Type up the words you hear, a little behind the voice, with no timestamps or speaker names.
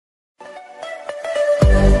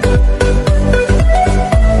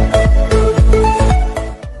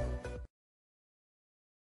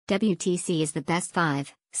WTC is the best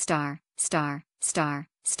 5-star.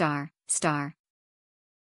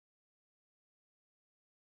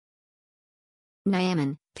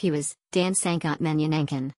 Nyaman, Puas, Dan Sangkot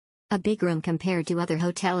Menyanankan. A big room compared to other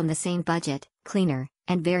hotel in the same budget, cleaner,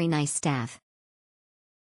 and very nice staff.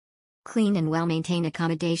 Clean and well-maintained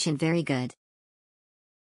accommodation very good.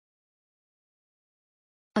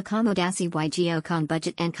 Accommodasi YGO con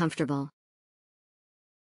budget and comfortable.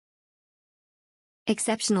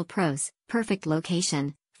 Exceptional pros, perfect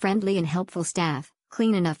location, friendly and helpful staff,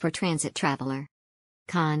 clean enough for transit traveler.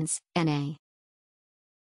 Cons, NA.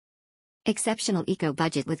 Exceptional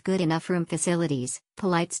eco-budget with good enough room facilities,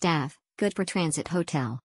 polite staff, good for transit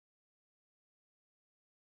hotel.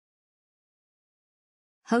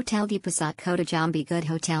 Hotel di Pusat Kota Jambi, good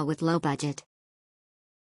hotel with low budget.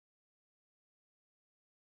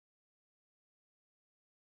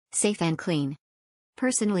 Safe and clean.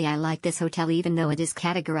 Personally, I like this hotel even though it is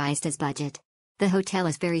categorized as budget. The hotel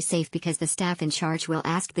is very safe because the staff in charge will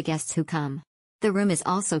ask the guests who come. The room is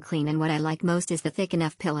also clean, and what I like most is the thick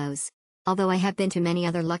enough pillows. Although I have been to many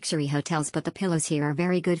other luxury hotels, but the pillows here are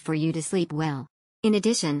very good for you to sleep well. In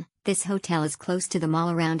addition, this hotel is close to the mall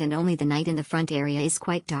around, and only the night in the front area is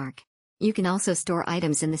quite dark. You can also store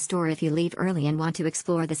items in the store if you leave early and want to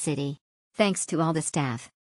explore the city. Thanks to all the staff.